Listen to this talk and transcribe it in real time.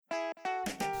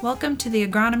Welcome to the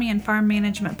Agronomy and Farm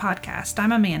Management Podcast.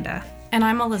 I'm Amanda. And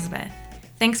I'm Elizabeth.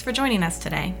 Thanks for joining us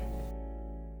today.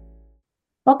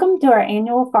 Welcome to our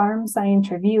annual Farm Science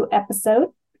Review episode.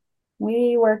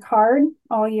 We work hard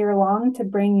all year long to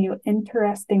bring you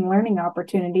interesting learning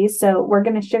opportunities. So we're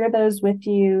going to share those with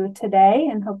you today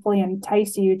and hopefully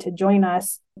entice you to join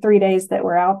us 3 days that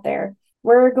we're out there.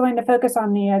 We're going to focus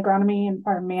on the agronomy and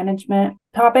farm management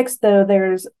topics, though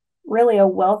there's really a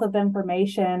wealth of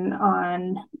information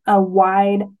on a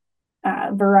wide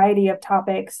variety of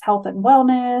topics: health and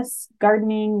wellness,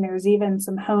 gardening. There's even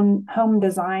some home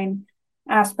design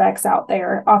aspects out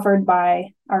there offered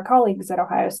by our colleagues at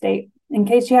Ohio State. In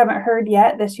case you haven't heard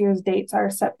yet, this year's dates are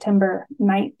September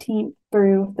 19th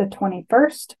through the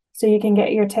 21st. So you can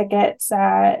get your tickets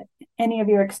at any of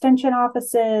your extension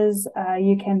offices.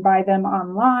 You can buy them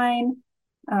online.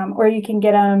 Or you can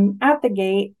get them at the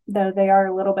gate, though they are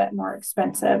a little bit more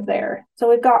expensive there. So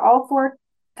we've got all 4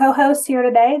 co-hosts here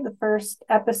today. The first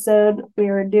episode we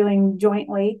are doing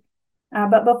jointly.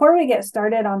 But before we get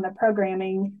started on the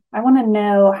programming, I want to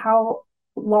know how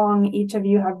long each of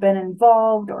you have been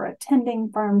involved or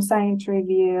attending Farm Science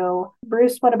Review.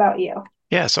 Bruce, what about you?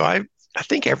 Yeah, so I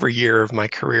think every year of my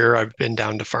career, I've been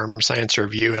down to Farm Science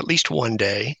Review at least one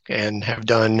day and have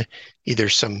done either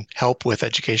some help with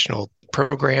educational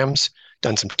programs,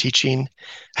 done some teaching,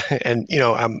 and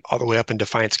I'm all the way up in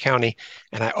Defiance County,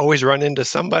 and I always run into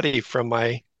somebody from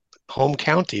my home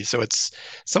county. So it's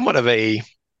somewhat of a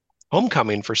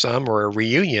homecoming for some, or a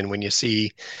reunion when you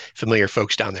see familiar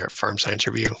folks down there at Farm Science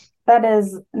Review. That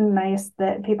is nice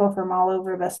that people from all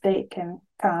over the state can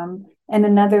come. And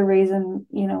another reason,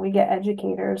 we get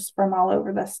educators from all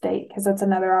over the state, because it's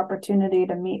another opportunity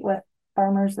to meet with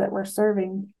farmers that we're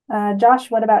serving. Josh,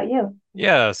 what about you?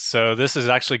 Yeah, so this is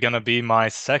actually going to be my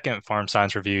second Farm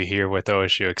Science Review here with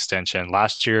OSU Extension.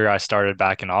 Last year, I started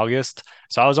back in August,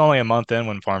 so I was only a month in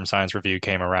when Farm Science Review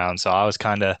came around. So I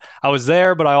was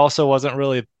there, but I also wasn't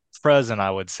really present, I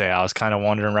would say. I was kind of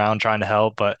wandering around trying to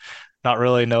help, but not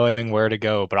really knowing where to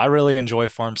go. But I really enjoy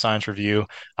Farm Science Review.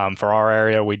 For our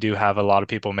area, we do have a lot of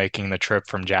people making the trip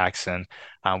from Jackson.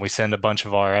 We send a bunch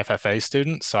of our FFA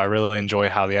students, so I really enjoy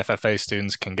how the FFA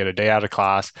students can get a day out of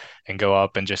class and go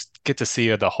up and just get to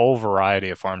see the whole variety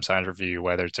of Farm Science Review,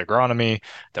 whether it's agronomy,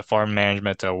 the farm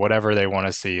management, or whatever they want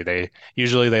to see. They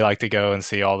like to go and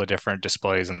see all the different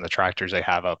displays and the tractors they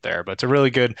have up there. But it's a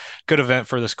really good event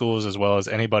for the schools as well as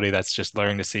anybody that's just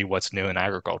learning to see what's new in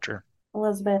agriculture.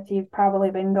 Elizabeth, you've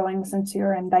probably been going since you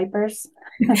were in diapers.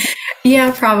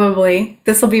 Yeah, probably.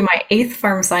 This will be my 8th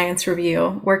Farm Science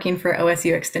Review working for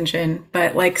OSU Extension.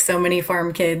 But like so many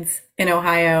farm kids in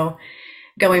Ohio,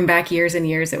 going back years and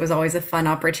years, it was always a fun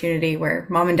opportunity where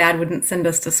mom and dad wouldn't send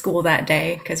us to school that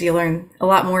day because you learn a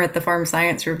lot more at the Farm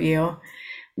Science Review,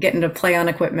 getting to play on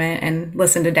equipment and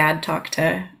listen to dad talk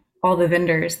to all the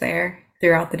vendors there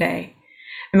throughout the day.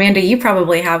 Amanda, you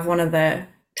probably have one of the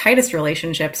tightest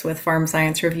relationships with Farm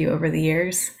Science Review over the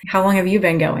years. How long have you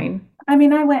been going? I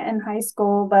went in high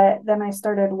school, but then I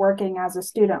started working as a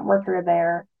student worker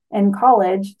there in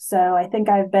college. So I think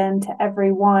I've been to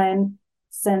every one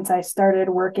since I started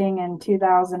working in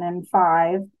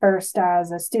 2005, first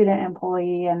as a student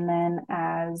employee and then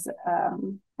as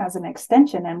an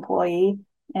extension employee.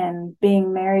 And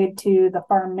being married to the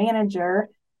farm manager,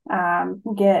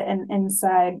 get an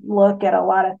inside look at a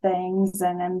lot of things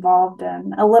and involved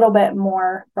in a little bit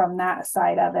more from that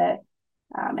side of it.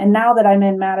 And now that I'm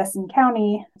in Madison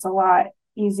County, it's a lot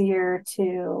easier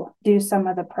to do some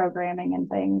of the programming and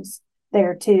things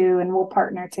there too. And we'll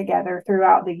partner together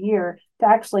throughout the year to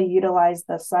actually utilize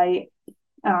the site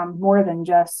more than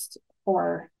just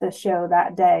for the show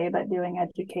that day, but doing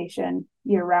education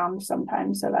year round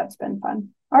sometimes. So that's been fun.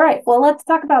 All right, well, let's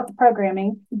talk about the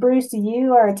programming. Bruce,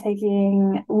 you are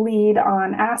taking lead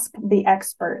on Ask the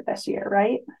Expert this year,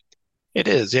 right? It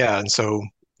is, yeah. And so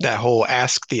that whole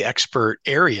Ask the Expert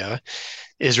area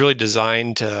is really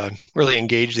designed to really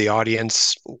engage the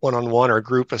audience one-on-one or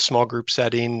a small group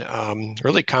setting,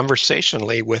 really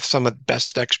conversationally with some of the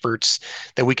best experts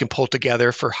that we can pull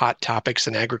together for hot topics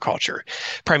in agriculture.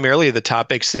 Primarily the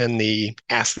topics in the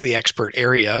Ask the Expert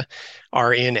area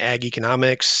are in ag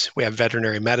economics. We have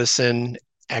veterinary medicine,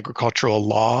 agricultural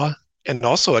law, and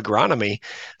also agronomy.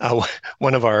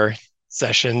 One of our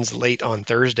sessions late on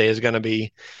Thursday is going to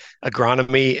be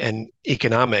agronomy and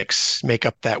economics make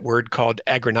up that word called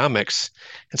agronomics.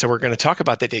 And so we're going to talk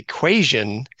about that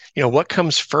equation. What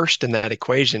comes first in that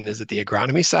equation? Is it the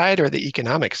agronomy side or the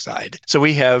economic side? So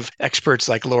we have experts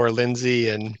like Laura Lindsay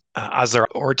and Azar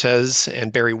Ortez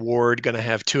and Barry Ward going to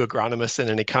have 2 agronomists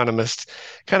and an economist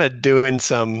kind of doing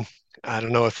some I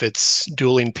don't know if it's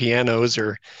dueling pianos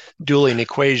or dueling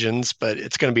equations, but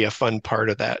it's going to be a fun part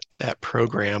of that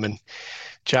program. And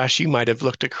Josh, you might have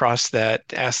looked across that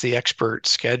Ask the Expert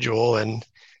schedule, and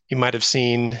you might have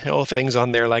seen things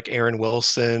on there like Aaron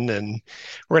Wilson. And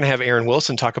we're going to have Aaron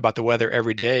Wilson talk about the weather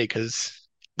every day, because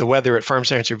the weather at Farm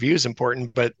Science Review is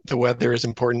important, but the weather is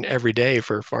important every day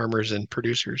for farmers and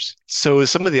producers. So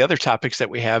some of the other topics that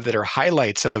we have that are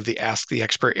highlights of the Ask the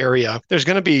Expert area, there's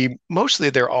going to be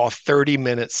they're all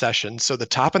 30-minute sessions. So the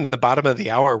top and the bottom of the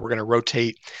hour, we're going to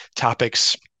rotate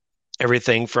topics,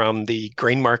 everything from the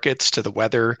grain markets to the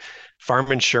weather,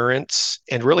 farm insurance,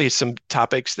 and really some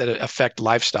topics that affect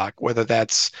livestock, whether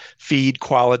that's feed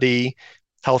quality,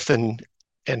 health and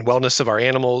wellness of our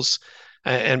animals,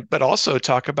 but also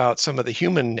talk about some of the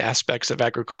human aspects of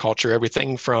agriculture,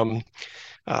 everything from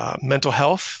mental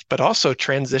health, but also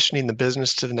transitioning the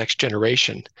business to the next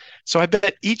generation. So I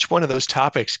bet each one of those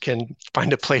topics can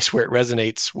find a place where it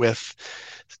resonates with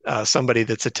somebody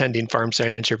that's attending Farm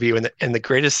Science Review. And the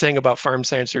greatest thing about Farm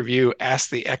Science Review,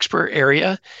 Ask the Expert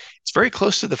area, it's very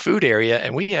close to the food area,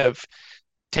 and we have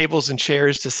tables and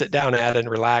chairs to sit down at and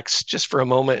relax just for a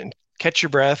moment and catch your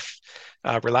breath,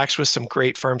 relax with some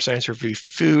great Farm Science Review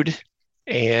food.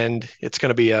 And it's going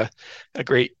to be a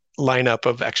great lineup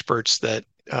of experts that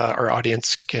our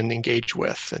audience can engage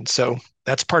with. And so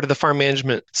that's part of the farm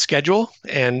management schedule.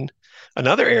 And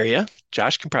another area,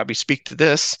 Josh can probably speak to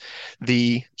this,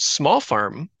 the small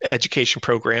farm education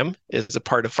program is a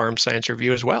part of Farm Science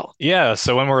Review as well. Yeah,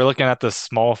 so when we're looking at the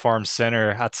Small Farm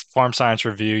Center at Farm Science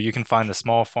Review, you can find the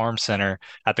Small Farm Center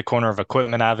at the corner of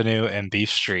Equipment Avenue and Beef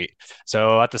Street.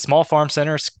 So at the Small Farm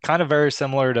Center, it's kind of very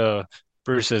similar to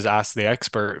Bruce's Ask the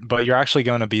Expert, but you're actually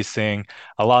going to be seeing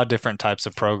a lot of different types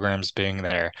of programs being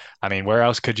there. I mean, where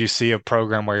else could you see a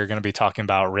program where you're going to be talking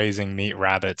about raising meat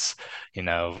rabbits,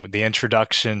 the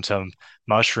introduction to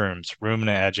mushrooms,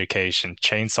 ruminant education,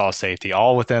 chainsaw safety,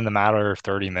 all within the matter of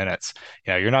 30 minutes.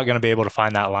 You're not going to be able to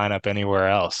find that lineup anywhere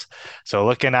else. So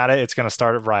looking at it, it's going to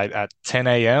start right at 10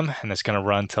 a.m. and it's going to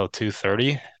run till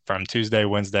 2:30 from Tuesday,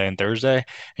 Wednesday, and Thursday.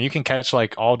 And you can catch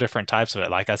like all different types of it.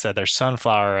 Like I said, there's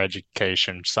sunflower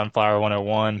education, sunflower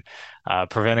 101,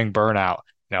 preventing burnout.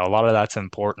 A lot of that's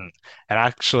important. And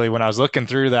actually, when I was looking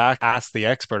through that Ask the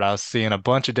Expert, I was seeing a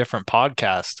bunch of different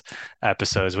podcast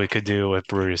episodes we could do with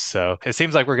Bruce. So it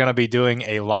seems like we're going to be doing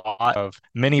a lot of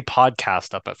mini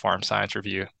podcasts up at Farm Science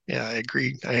Review. Yeah,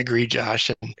 I agree,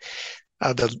 Josh. And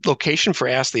the location for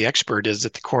Ask the Expert is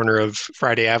at the corner of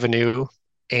Friday Avenue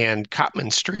and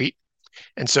Cotman Street.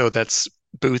 And so that's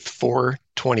booth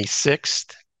 426.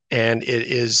 And it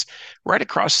is right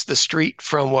across the street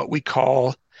from what we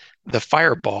call the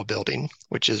Fireball Building,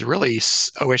 which is really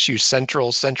OSU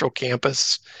Central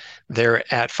Campus there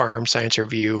at Farm Science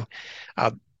Review.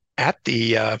 At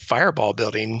the Fireball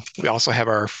Building, we also have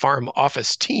our farm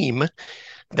office team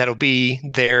that'll be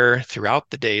there throughout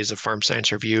the days of Farm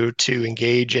Science Review to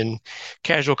engage in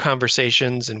casual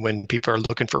conversations. And when people are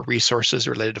looking for resources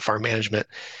related to farm management,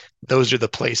 those are the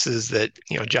places that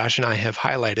Josh and I have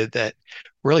highlighted that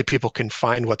really people can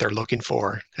find what they're looking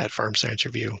for at Farm Science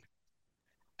Review.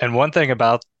 And one thing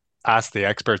about Ask the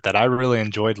Expert that I really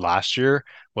enjoyed last year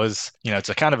was, it's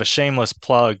a kind of a shameless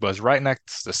plug, was right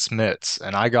next to Smith's.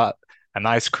 And I got a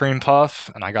nice cream puff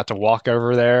and I got to walk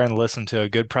over there and listen to a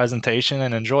good presentation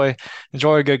and enjoy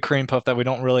a good cream puff that we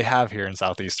don't really have here in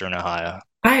Southeastern Ohio.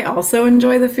 I also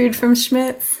enjoy the food from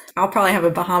Schmidt's. I'll probably have a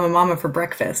Bahama Mama for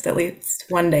breakfast at least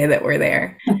one day that we're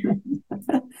there.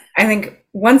 I think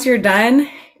once you're done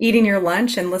eating your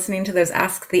lunch and listening to those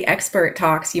Ask the Expert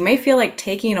talks, you may feel like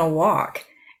taking a walk.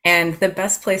 And the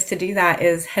best place to do that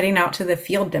is heading out to the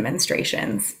field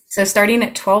demonstrations. So starting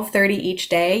at 12:30 each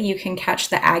day, you can catch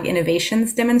the Ag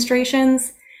Innovations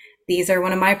demonstrations. These are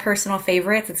one of my personal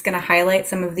favorites. It's going to highlight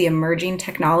some of the emerging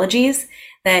technologies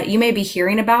that you may be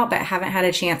hearing about but haven't had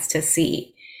a chance to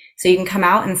see. So you can come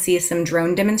out and see some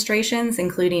drone demonstrations,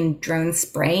 including drone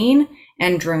spraying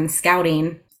and drone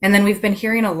scouting. And then we've been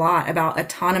hearing a lot about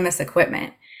autonomous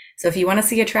equipment. So if you want to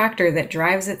see a tractor that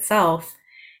drives itself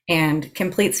and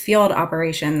completes field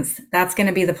operations, that's going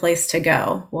to be the place to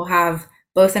go. We'll have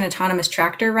both an autonomous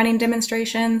tractor running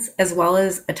demonstrations as well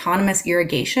as autonomous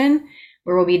irrigation,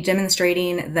 where we'll be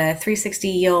demonstrating the 360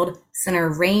 Yield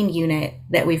Center rain unit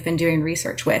that we've been doing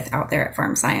research with out there at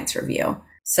Farm Science Review.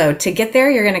 So to get there,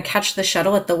 you're going to catch the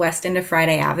shuttle at the west end of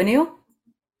Friday Avenue,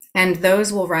 and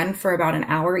those will run for about an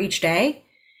hour each day.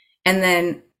 And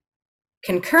then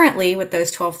concurrently with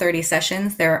those 12:30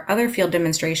 sessions, there are other field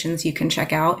demonstrations you can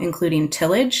check out, including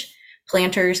tillage,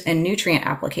 planters, and nutrient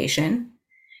application.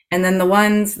 And then the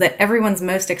ones that everyone's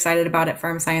most excited about at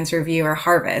Farm Science Review are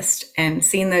harvest, and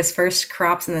seeing those first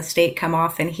crops in the state come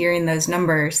off and hearing those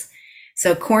numbers.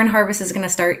 So corn harvest is going to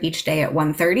start each day at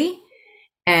 1:30,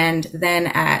 and then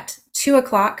at 2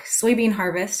 o'clock, soybean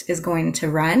harvest is going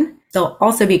to run. There'll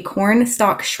also be corn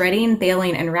stalk shredding,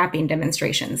 baling, and wrapping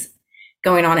demonstrations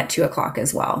going on at 2 o'clock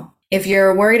as well. If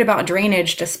you're worried about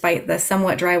drainage despite the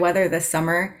somewhat dry weather this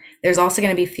summer, there's also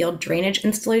going to be field drainage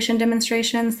installation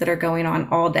demonstrations that are going on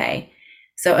all day.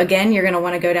 So again, you're going to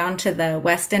want to go down to the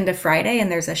west end of Friday,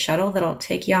 and there's a shuttle that'll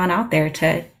take you on out there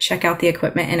to check out the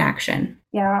equipment in action.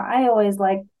 Yeah, I always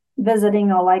like visiting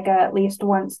OLICA at least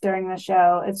once during the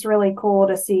show. It's really cool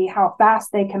to see how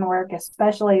fast they can work,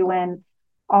 especially when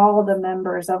all the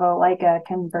members of OLICA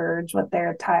converge with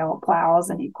their tile plows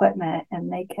and equipment,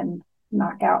 and they can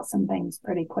knock out some things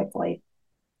pretty quickly.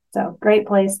 So great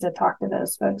place to talk to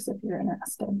those folks if you're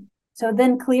interested. So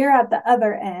then clear at the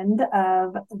other end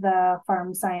of the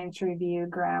Farm Science Review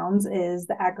grounds is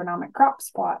the agronomic crops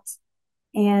plots.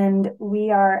 And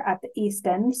we are at the east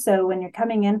end. So when you're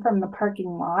coming in from the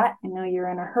parking lot, I know you're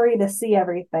in a hurry to see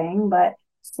everything, but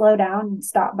slow down and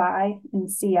stop by and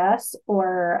see us,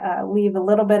 or leave a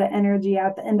little bit of energy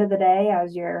at the end of the day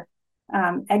as you're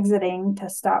exiting to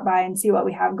stop by and see what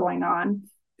we have going on.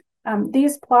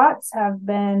 These plots have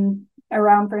been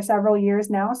around for several years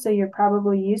now, so you're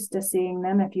probably used to seeing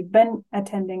them if you've been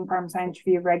attending Farm Science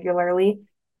Review regularly.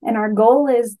 And our goal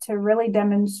is to really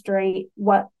demonstrate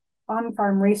what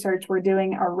on-farm research we're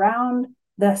doing around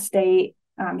the state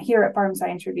here at Farm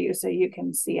Science Review, so you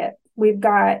can see it. We've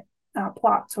got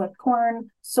plots with corn,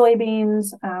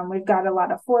 soybeans. We've got a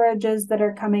lot of forages that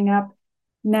are coming up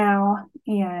now,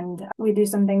 and we do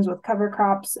some things with cover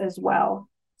crops as well.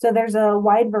 So there's a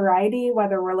wide variety,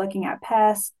 whether we're looking at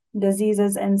pests,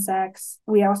 diseases, insects.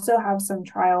 We also have some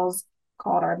trials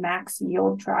called our max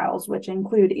yield trials, which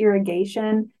include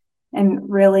irrigation and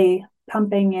really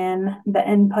pumping in the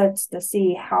inputs to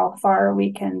see how far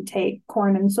we can take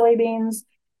corn and soybeans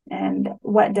and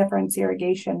what difference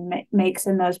irrigation makes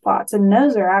in those plots. And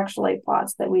those are actually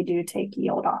plots that we do take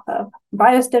yield off of.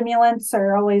 Biostimulants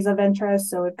are always of interest,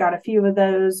 so we've got a few of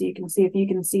those. You can see if you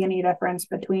can see any difference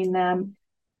between them.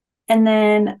 And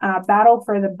then Battle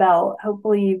for the Belt.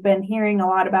 Hopefully you've been hearing a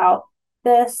lot about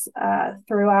this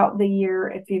throughout the year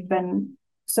if you've been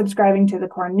subscribing to the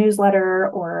corn newsletter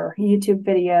or YouTube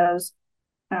videos.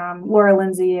 Laura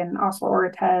Lindsay and Oslo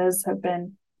Ortez have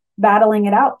been battling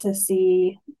it out to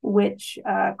see which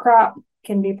crop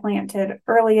can be planted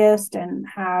earliest and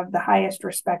have the highest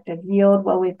respective yield.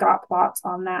 Well, we've got plots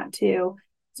on that too,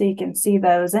 so you can see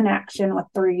those in action with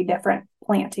 3 different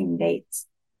planting dates.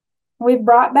 We've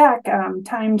brought back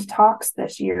timed talks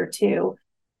this year too.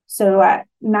 So at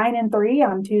 9 and 3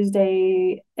 on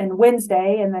Tuesday and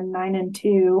Wednesday, and then 9 and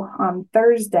 2 on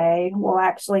Thursday, we'll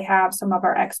actually have some of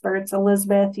our experts.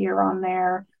 Elizabeth, you're on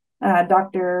there.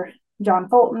 Dr. John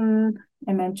Fulton,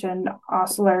 I mentioned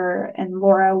Osler and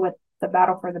Laura with the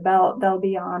Battle for the Belt. They'll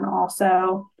be on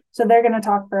also. So they're going to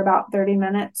talk for about 30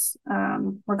 minutes.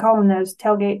 We're calling those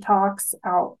tailgate talks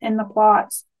out in the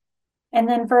plots. And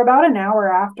then for about an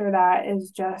hour after that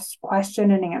is just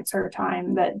question and answer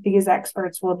time that these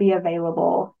experts will be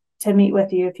available to meet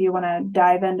with you if you want to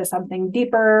dive into something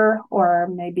deeper, or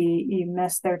maybe you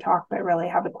missed their talk but really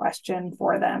have a question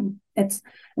for them. It's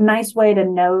a nice way to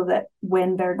know that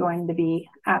when they're going to be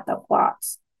at the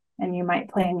plots, and you might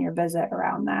plan your visit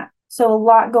around that. So a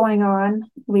lot going on.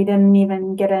 We didn't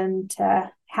even get into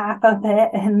half of it,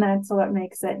 and that's what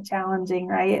makes it challenging,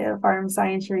 right? At Farm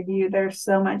Science Review, there's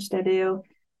so much to do,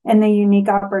 and the unique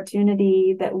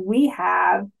opportunity that we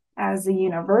have as a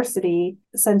university,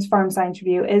 since Farm Science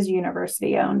Review is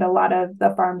university owned. A lot of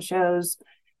the farm shows,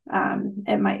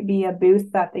 it might be a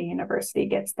booth that the university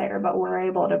gets there, but we're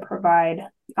able to provide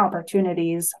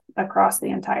opportunities across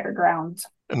the entire grounds.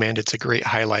 Amanda, it's a great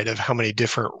highlight of how many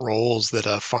different roles that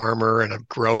a farmer and a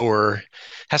grower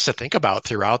has to think about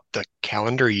throughout the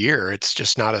calendar year. It's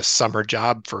just not a summer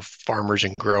job for farmers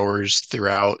and growers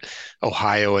throughout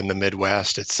Ohio and the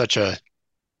Midwest. It's such a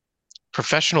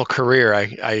professional career.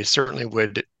 I certainly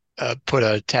would put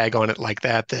a tag on it like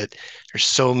that there's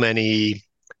so many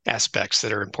aspects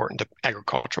that are important to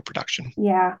agricultural production.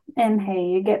 Yeah. And hey,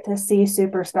 you get to see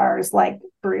superstars like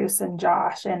Bruce and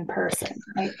Josh in person,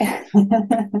 right?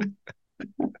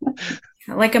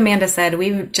 Like Amanda said,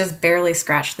 we've just barely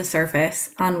scratched the surface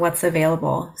on what's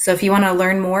available. So if you want to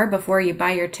learn more before you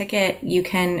buy your ticket, you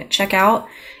can check out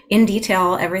in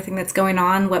detail everything that's going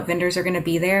on, what vendors are going to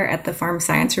be there at the Farm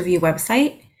Science Review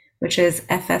website, which is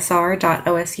fsr.osu.edu.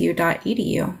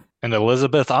 And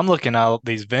Elizabeth, I'm looking at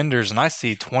these vendors and I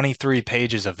see 23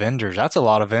 pages of vendors. That's a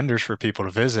lot of vendors for people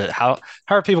to visit. How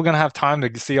are people going to have time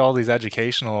to see all these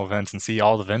educational events and see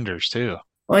all the vendors too?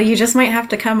 Well, you just might have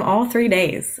to come all 3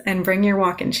 days and bring your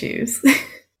walking shoes.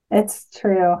 It's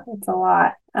true. It's a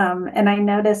lot. And I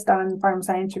noticed on Farm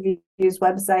Science Review's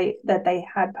website that they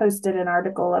had posted an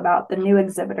article about the new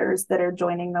exhibitors that are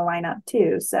joining the lineup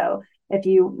too. So if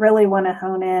you really want to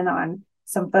hone in on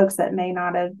some folks that may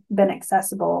not have been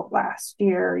accessible last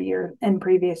year or in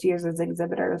previous years as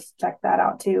exhibitors, check that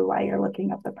out too while you're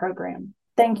looking up the program.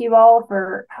 Thank you all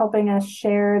for helping us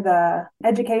share the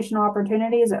educational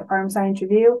opportunities at Farm Science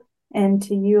Review. And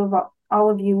to you, all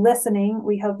of you listening,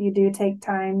 we hope you do take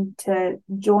time to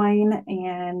join,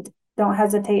 and don't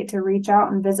hesitate to reach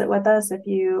out and visit with us if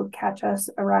you catch us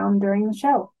around during the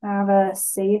show. Have a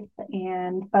safe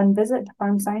and fun visit to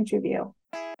Farm Science Review.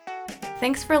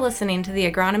 Thanks for listening to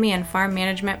the Agronomy and Farm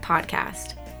Management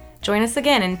Podcast. Join us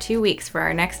again in 2 weeks for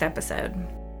our next episode.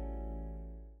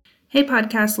 Hey,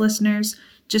 podcast listeners,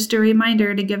 just a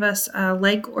reminder to give us a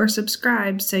like or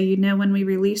subscribe so you know when we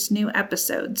release new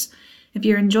episodes. If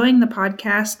you're enjoying the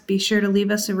podcast, be sure to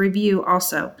leave us a review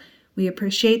also. We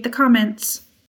appreciate the comments.